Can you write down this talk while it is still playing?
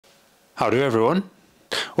Howdy everyone.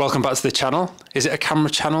 Welcome back to the channel. Is it a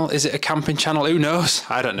camera channel? Is it a camping channel? Who knows?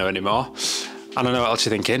 I don't know anymore. And I know what else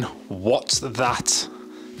you're thinking. What's that?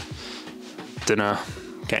 Dunno.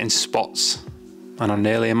 Getting spots. And I'm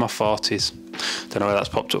nearly in my 40s. Don't know where that's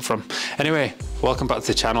popped up from. Anyway, welcome back to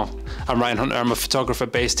the channel. I'm Ryan Hunter. I'm a photographer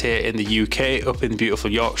based here in the UK, up in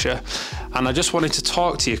beautiful Yorkshire. And I just wanted to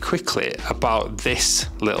talk to you quickly about this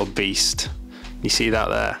little beast. You see that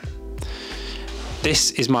there?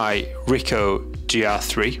 This is my Ricoh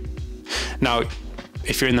GRiii. Now,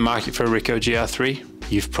 if you're in the market for a Ricoh GRiii,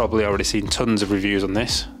 you've probably already seen tons of reviews on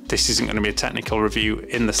this. This isn't going to be a technical review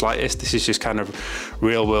in the slightest. This is just kind of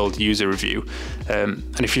real world user review. And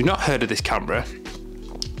if you've not heard of this camera,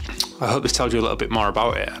 I hope this tells you a little bit more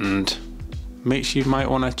about it and makes you might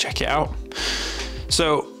want to check it out.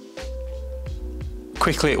 So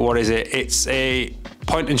quickly, what is it? It's a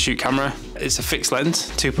point and shoot camera. It's a fixed lens,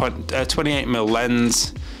 28mm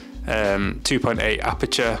lens, 2.8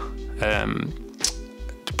 aperture,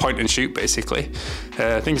 point and shoot basically.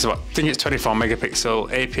 I think it's 24 megapixel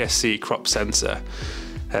APS-C crop sensor.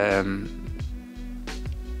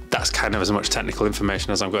 That's kind of as much technical information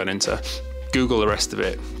as I'm going into. Google the rest of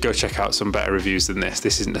it. Go check out some better reviews than this.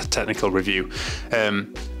 This isn't a technical review.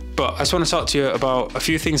 But I just want to talk to you about a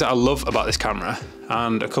few things that I love about this camera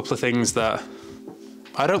and a couple of things that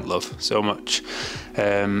I don't love so much.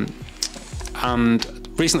 And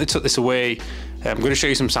recently took this away. I'm going to show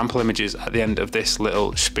you some sample images at the end of this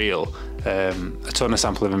little spiel. A ton of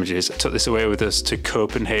sample images. I took this away with us to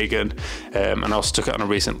Copenhagen, and I also took it on a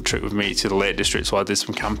recent trip with me to the Lake District, so I did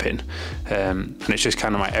some camping. And it's just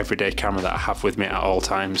kind of my everyday camera that I have with me at all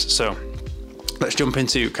times. So let's jump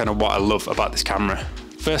into kind of what I love about this camera.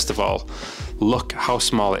 First of all, look how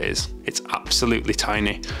small it is. It's absolutely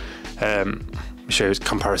tiny. Let me show you a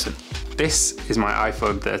comparison. This is my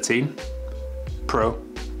iPhone 13 Pro,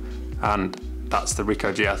 and that's the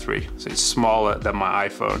Ricoh GRiii. So it's smaller than my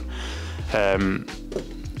iPhone.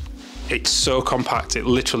 It's so compact, it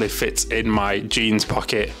literally fits in my jeans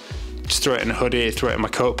pocket. Just throw it in a hoodie, throw it in my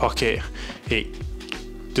coat pocket.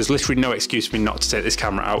 There's literally no excuse for me not to take this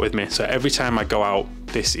camera out with me. So every time I go out,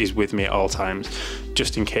 this is with me at all times,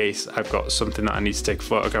 just in case I've got something that I need to take a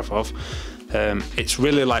photograph of. It's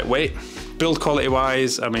really lightweight. Build quality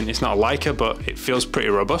wise, I mean, it's not a Leica, but it feels pretty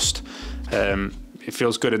robust. It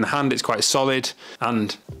feels good in the hand, it's quite solid.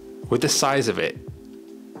 And with the size of it,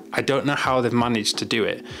 I don't know how they've managed to do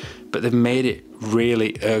it, but they've made it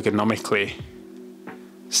really ergonomically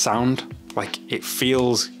sound. Like, it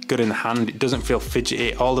feels good in the hand, it doesn't feel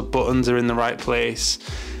fidgety, all the buttons are in the right place.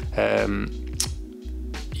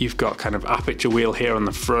 You've got kind of aperture wheel here on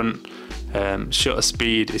the front. Shutter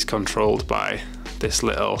speed is controlled by this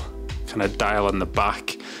little kind of dial on the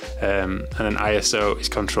back, and then ISO is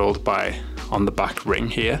controlled by on the back ring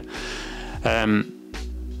here. And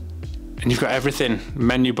you've got everything,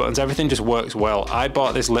 menu buttons, everything just works well. I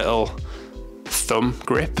bought this little thumb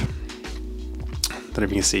grip, don't know if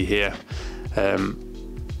you can see here,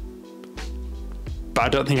 but I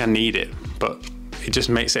don't think I need it, but it just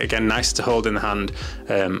makes it, again, nice to hold in the hand,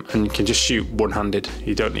 and you can just shoot one-handed.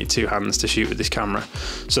 You don't need two hands to shoot with this camera.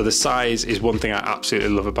 So the size is one thing I absolutely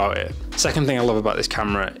love about it. Second thing I love about this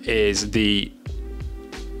camera is the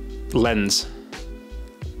lens.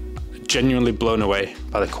 Genuinely blown away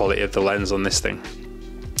by the quality of the lens on this thing.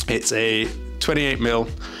 It's a 28mm,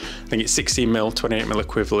 I think it's 16mm, 28mm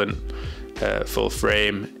equivalent, full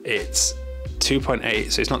frame. It's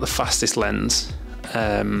 2.8, so it's not the fastest lens,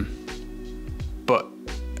 but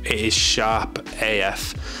it is sharp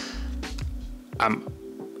AF.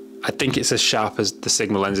 I think it's as sharp as the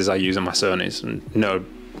Sigma lenses I use on my Sonys, and no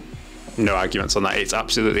arguments on that. It's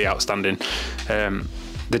absolutely outstanding.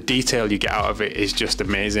 The detail you get out of it is just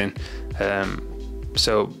amazing.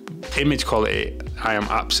 So image quality, I am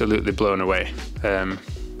absolutely blown away.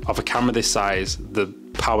 Of a camera this size, the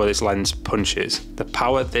power this lens punches, the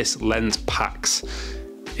power this lens packs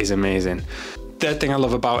is amazing. Third thing I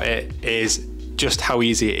love about it is just how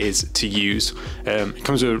easy it is to use. It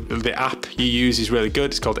comes with the app you use is really good.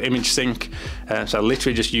 It's called Image Sync. So I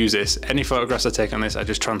literally just use this. Any photographs I take on this, I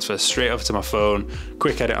just transfer straight over to my phone,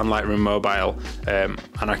 quick edit on Lightroom Mobile, and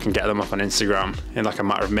I can get them up on Instagram in like a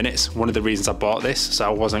matter of minutes. One of the reasons I bought this, so I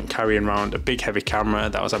wasn't carrying around a big heavy camera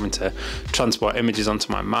that I was having to transport images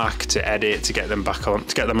onto my Mac to edit, to get them back on,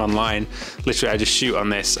 to get them online. Literally, I just shoot on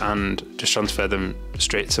this and just transfer them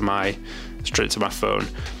straight to my phone.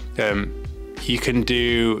 You can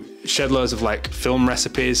do shed loads of like film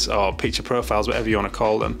recipes or picture profiles, whatever you want to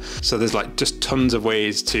call them. So there's like just tons of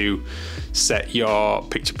ways to set your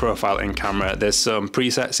picture profile in camera. There's some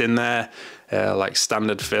presets in there, like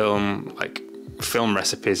standard film, like film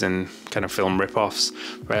recipes and kind of film rip-offs,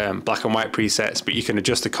 black and white presets, but you can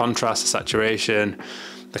adjust the contrast, the saturation,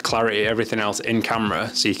 the clarity, everything else in camera,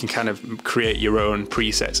 so you can kind of create your own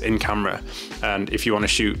presets in camera. And if you want to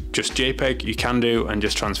shoot just JPEG, you can do, and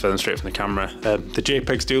just transfer them straight from the camera. The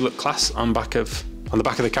JPEGs do look class on the back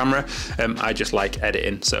of the camera. I just like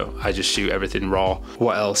editing, so I just shoot everything raw.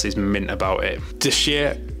 What else is mint about it? The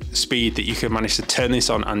sheer speed that you can manage to turn this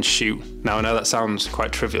on and shoot. Now, I know that sounds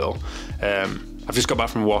quite trivial. I've just got back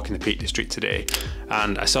from a walk in the Peak District today,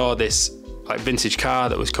 and I saw this like vintage car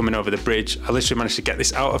that was coming over the bridge. I literally managed to get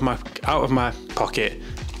this out of my pocket,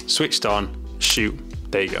 switched on, shoot.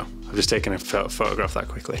 There you go. I've just taken a photograph that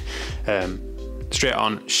quickly. Straight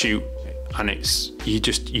on, shoot, and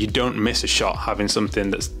you don't miss a shot having something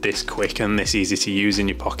that's this quick and this easy to use in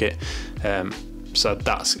your pocket. So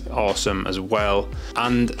that's awesome as well.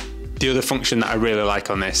 And the other function that I really like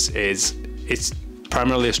on this is it's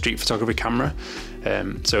primarily a street photography camera.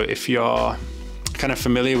 So if you're kind of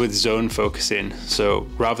familiar with zone focusing, so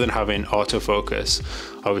rather than having autofocus,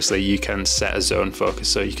 obviously you can set a zone focus.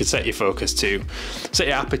 So you could set your focus to, set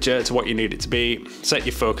your aperture to what you need it to be, set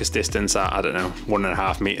your focus distance at, I don't know,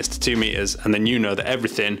 1.5 meters to 2 meters, and then you know that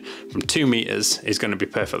everything from 2 meters is going to be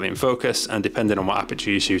perfectly in focus, and depending on what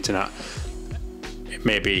aperture you're shooting at, it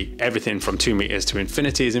may be everything from 2 meters to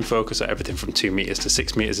infinity is in focus, or everything from 2 meters to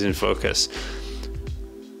 6 meters is in focus.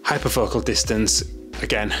 Hyperfocal distance,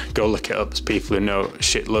 again, go look it up. There's people who know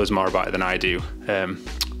shitloads more about it than I do.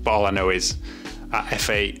 But all I know is at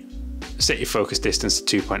f8, set your focus distance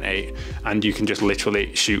to 2.8, and you can just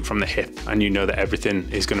literally shoot from the hip, and you know that everything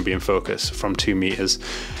is going to be in focus from 2 meters,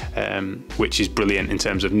 which is brilliant in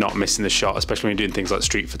terms of not missing the shot, especially when you're doing things like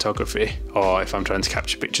street photography, or if I'm trying to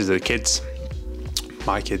capture pictures of the kids,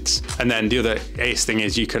 my kids. And then the other ace thing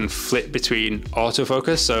is you can flip between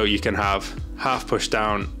autofocus, so you can have half push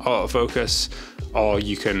down autofocus, or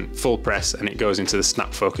you can full press and it goes into the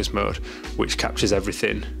snap focus mode, which captures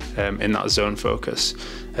everything in that zone focus.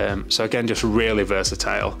 So again, just really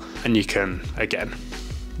versatile, and you can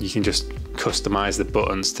just customize the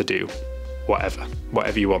buttons to do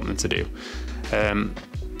whatever you want them to do.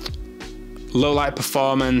 Low light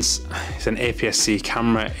performance, it's an APS-C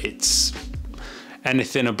camera. It's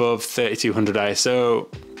anything above 3200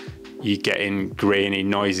 ISO, you're getting grainy,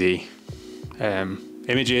 noisy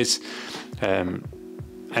images.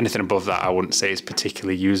 Anything above that I wouldn't say is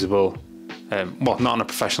particularly usable. Well, not on a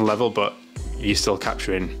professional level, but you're still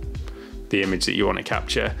capturing the image that you want to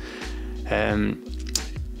capture.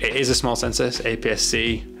 It is a small sensor, it's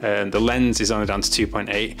APS-C. The lens is only down to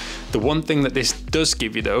 2.8. The one thing that this does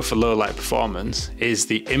give you though for low light performance is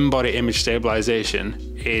the in-body image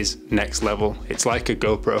stabilization is next level. It's like a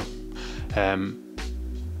GoPro.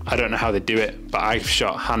 I don't know how they do it, but I've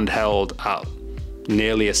shot handheld at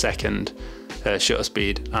nearly a second shutter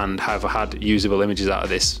speed and have had usable images out of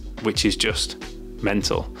this, which is just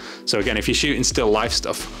mental. So again, if you're shooting still life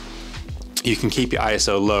stuff, you can keep your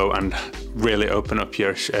ISO low and really open up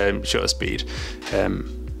your shutter speed, and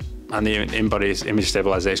the in-body image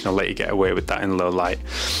stabilization will let you get away with that in low light.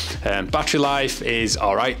 Battery life is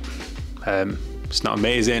all right. It's not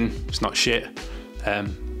amazing, it's not shit.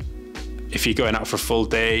 If you're going out for a full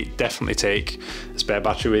day, definitely take a spare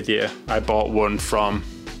battery with you. I bought one from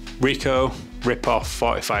Ricoh, rip-off,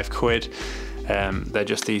 45 quid. They're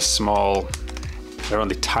just these small, they're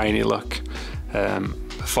only tiny look.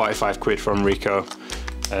 45 quid from Ricoh.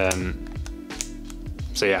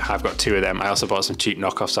 So yeah, I've got 2 of them. I also bought some cheap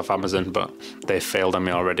knockoffs off Amazon, but they failed on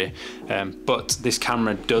me already. But this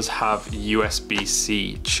camera does have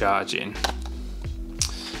USB-C charging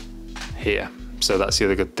here. So that's the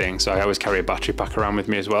other good thing. So I always carry a battery pack around with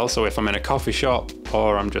me as well. So if I'm in a coffee shop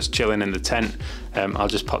or I'm just chilling in the tent, I'll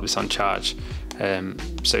just pop this on charge.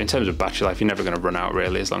 So in terms of battery life, you're never going to run out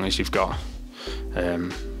really, as long as you've got a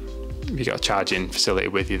charging facility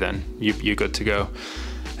with you, then you're good to go.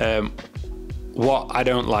 What I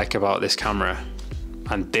don't like about this camera,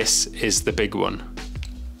 and this is the big one.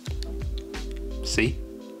 See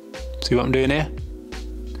what I'm doing here?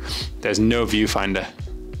 There's no viewfinder.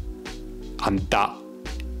 And that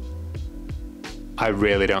I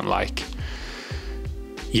really don't like.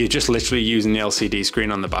 You're just literally using the LCD screen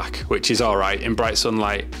on the back, which is all right. In bright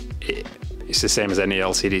sunlight, it's the same as any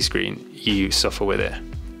LCD screen. You suffer with it.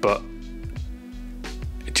 But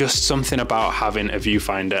just something about having a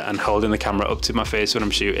viewfinder and holding the camera up to my face when I'm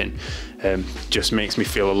shooting just makes me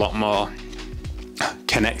feel a lot more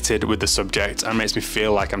connected with the subject and makes me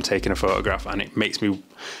feel like I'm taking a photograph, and it makes me,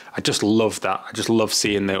 I just love that. I just love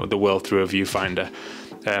seeing the world through a viewfinder,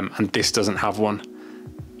 and this doesn't have one.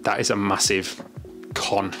 That is a massive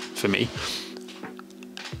con for me.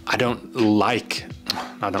 I don't love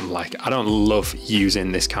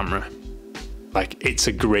using this camera. Like, it's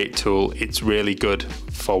a great tool. It's really good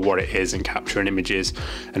for what it is and capturing images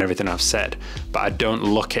and everything I've said. But I don't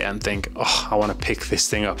look at it and think, oh, I want to pick this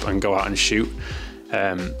thing up and go out and shoot.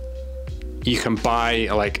 You can buy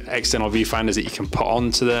like external viewfinders that you can put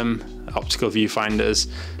onto them, optical viewfinders.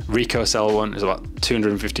 Ricoh sell one, is about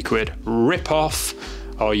 250 quid. Rip off.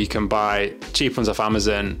 Or you can buy cheap ones off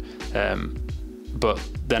Amazon, but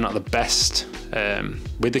they're not the best.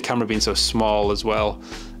 With the camera being so small as well,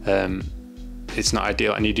 it's not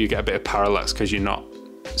ideal, and you do get a bit of parallax because you're not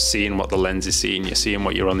seeing what the lens is seeing, you're seeing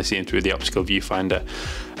what you're only seeing through the optical viewfinder.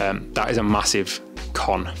 That is a massive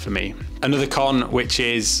con for me. Another con, which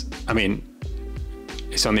is, I mean,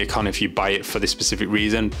 it's only a con if you buy it for this specific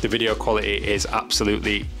reason. The video quality is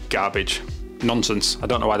absolutely garbage. Nonsense. I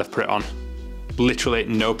don't know why they've put it on. Literally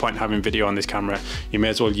no point having video on this camera. You may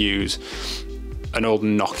as well use an old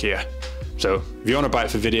Nokia. So if you want to buy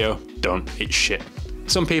it for video, don't. It's shit.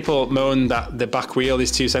 Some people moan that the back wheel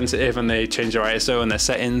is too sensitive and they change their ISO and their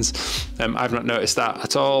settings. I've not noticed that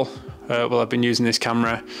at all while I've been using this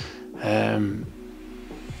camera. And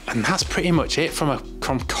that's pretty much it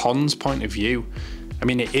from cons point of view. I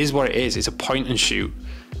mean, it is what it is. It's a point and shoot.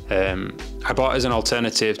 I bought it as an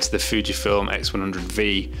alternative to the Fujifilm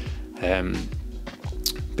X100V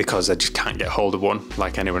because I just can't get hold of one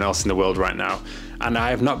like anyone else in the world right now. And I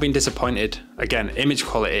have not been disappointed. Again, image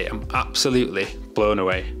quality, I'm absolutely blown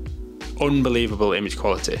away. Unbelievable image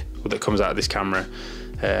quality that comes out of this camera.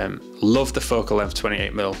 Love the focal length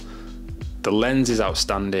 28mm. The lens is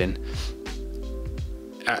outstanding.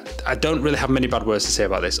 I don't really have many bad words to say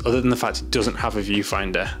about this, other than the fact it doesn't have a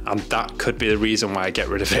viewfinder, and that could be the reason why I get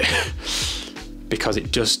rid of it. Because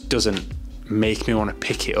it just doesn't make me want to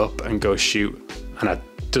pick it up and go shoot, and it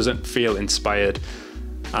doesn't feel inspired.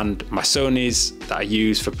 And my Sonys that I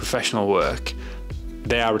use for professional work,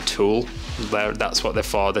 they are a tool. That's what they're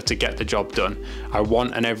for. They're to get the job done. I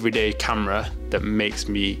want an everyday camera that makes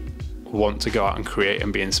me want to go out and create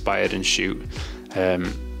and be inspired and shoot.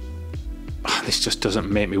 This just doesn't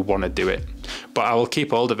make me want to do it. But I will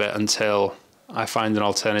keep hold of it until I find an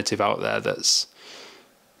alternative out there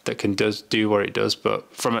that can do what it does. But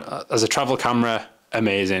as a travel camera,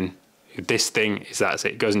 amazing. This thing is, that's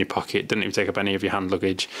it. It goes in your pocket, doesn't even take up any of your hand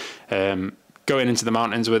luggage. Going into the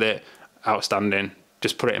mountains with it, outstanding.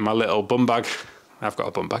 Just put it in my little bum bag. I've got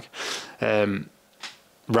a bum bag.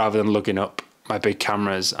 Rather than lugging up my big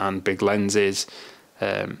cameras and big lenses.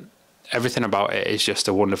 Everything about it is just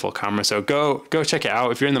a wonderful camera. So go check it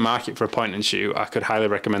out. If you're in the market for a point and shoot, I could highly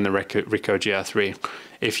recommend the Ricoh GRiii.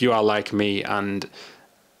 If you are like me and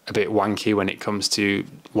a bit wanky when it comes to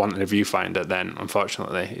wanting a viewfinder, then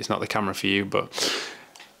unfortunately it's not the camera for you. But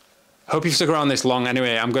hope you've stuck around this long.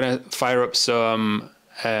 Anyway, I'm going to fire up some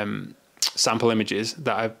sample images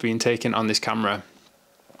that I've been taking on this camera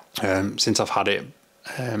since I've had it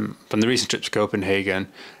from the recent trip to Copenhagen,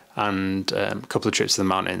 and a couple of trips to the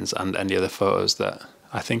mountains, and any other photos that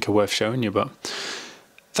I think are worth showing you. But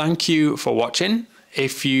thank you for watching.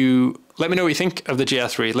 Let me know what you think of the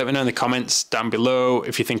GR3. Let me know in the comments down below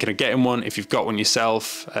if you're thinking of getting one, if you've got one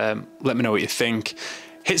yourself. Let me know what you think.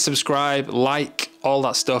 Hit subscribe, like, all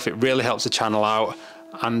that stuff. It really helps the channel out.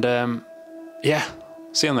 And yeah,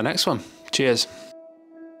 see you on the next one. Cheers.